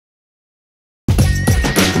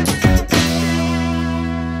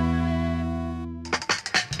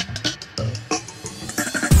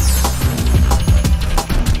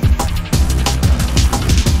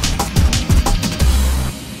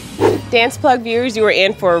DancePlug viewers, you are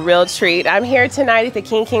in for a real treat. I'm here tonight at the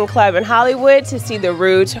King Club in Hollywood to see the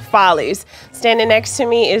Rouge Follies. Standing next to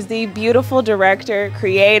me is the beautiful director,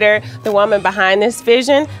 creator, the woman behind this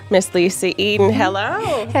vision, Miss Lisa Eaton.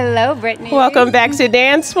 Hello. Hello, Brittany. Welcome back to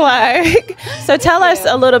DancePlug. So tell us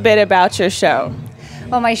a little bit about your show.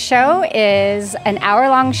 Well, my show is an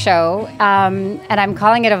hour-long show, and I'm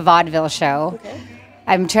calling it a vaudeville show. Okay.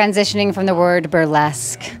 I'm transitioning from the word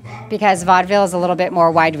burlesque because vaudeville is a little bit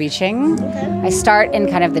more wide-reaching. Okay. I start in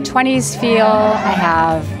kind of the 20s feel. I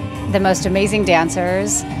have the most amazing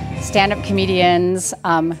dancers, stand-up comedians,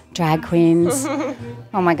 drag queens,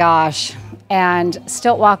 oh my gosh, and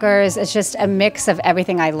stilt walkers. It's just a mix of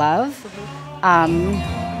everything I love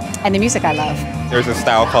and the music I love. There's a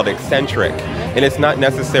style called eccentric, and it's not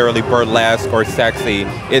necessarily burlesque or sexy,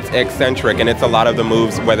 it's eccentric, and it's a lot of the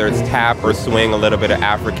moves, whether it's tap or swing, a little bit of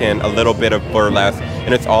African, a little bit of burlesque,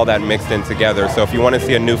 and it's all that mixed in together. So if you want to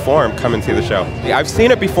see a new form, come and see the show. I've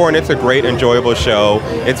seen it before, and it's a great, enjoyable show.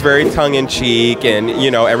 It's very tongue-in-cheek, and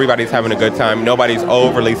you know, everybody's having a good time. Nobody's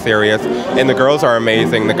overly serious, and the girls are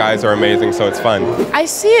amazing, the guys are amazing, so it's fun. I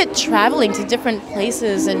see it traveling to different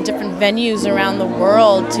places and different venues around the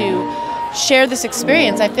world to share this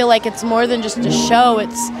experience. I feel like it's more than just a show,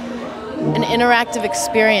 it's an interactive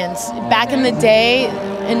experience. Back in the day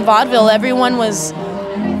in vaudeville, everyone was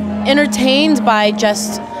entertained by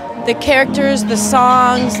just the characters, the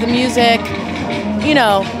songs, the music, you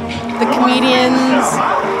know, the comedians,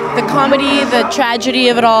 the comedy, the tragedy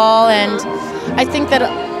of it all, and I think that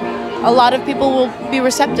a lot of people will be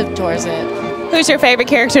receptive towards it. Who's your favorite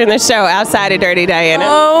character in the show outside of Dirty Diana?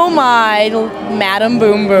 Oh my, Madam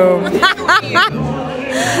Boom Boom.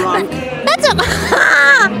 That's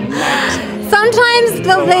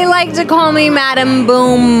sometimes they like to call me Madam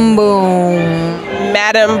Boom Boom.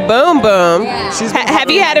 Madam Boom Boom? Yeah. Have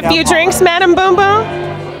you had a few drinks, Madam Boom Boom?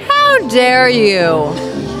 How dare you?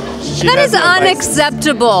 That is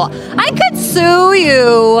unacceptable. I could sue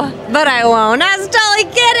you, but I won't. I was totally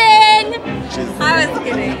kidding. I was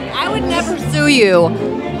kidding. I would never sue you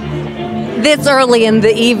this early in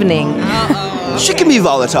the evening. She can be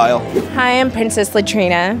volatile. Hi, I'm Princess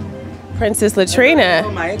Latrina. Princess Latrina.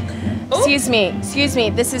 Oh, Mike. Excuse me.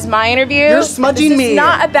 This is my interview. You're smudging me. It's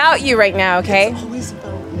not about you right now, okay? It's always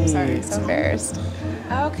about me. Sorry, I'm so embarrassed.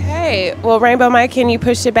 Okay. Well, Rainbow Mike, can you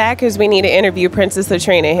push it back? Because we need to interview Princess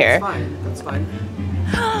Latrina here. That's fine.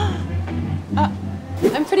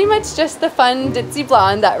 I'm pretty much just the fun ditzy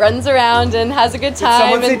blonde that runs around and has a good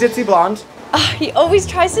time. Did someone say ditzy blonde? He always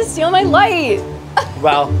tries to steal my light.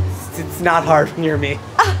 Well, it's not hard when you're me.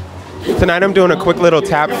 Tonight I'm doing a quick little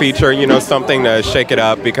tap feature, you know, something to shake it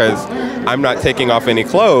up because I'm not taking off any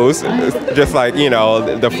clothes, just like, you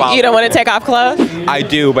know, the follow. You don't want to take off clothes? I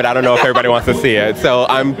do, but I don't know if everybody wants to see it, so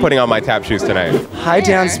I'm putting on my tap shoes tonight. Hi,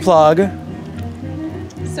 DancePlug.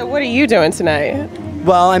 So what are you doing tonight?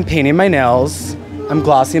 Well, I'm painting my nails. I'm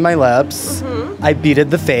glossing my lips. I beaded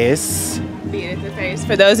the face. Beaded the face.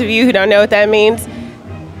 For those of you who don't know what that means,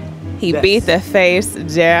 he beat the face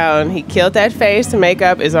down. He killed that face.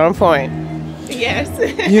 Makeup is on point. Yes.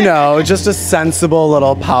 You know, just a sensible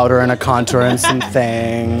little powder and a contour and some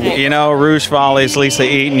thing. You know, Rouge Follies, Lisa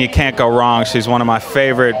Eaton, you can't go wrong. She's one of my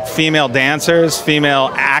favorite female dancers, female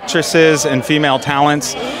actresses, and female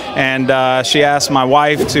talents. And she asked my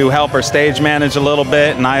wife to help her stage manage a little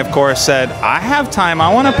bit. And I, of course, said, I have time. I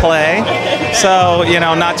want to play. So, you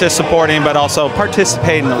know, not just supporting, but also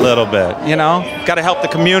participating a little bit. You know, got to help the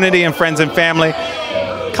community and friends and family.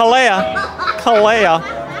 Kalea.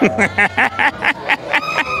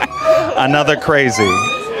 Another crazy.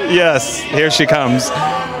 Yes, here she comes.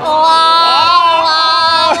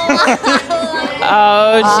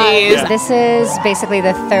 Oh, jeez. This is basically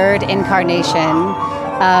the third incarnation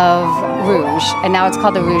of Rouge, and now it's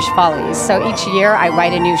called the Rouge Follies. So each year I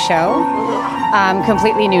write a new show,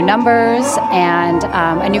 completely new numbers, and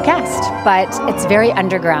a new cast. But it's very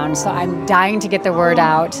underground, so I'm dying to get the word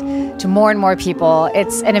out to more and more people.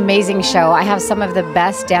 It's an amazing show. I have some of the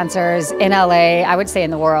best dancers in LA, I would say in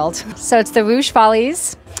the world. So it's the Rouge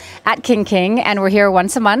Follies at King, and we're here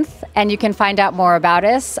once a month, and you can find out more about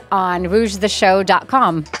us on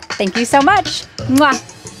rougetheshow.com. Thank you so much. Mwah.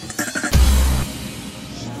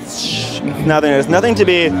 There's nothing to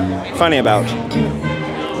be funny about.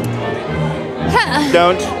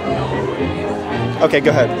 Don't. Okay, go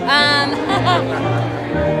ahead. I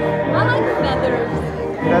like feathers.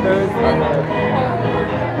 Feathers.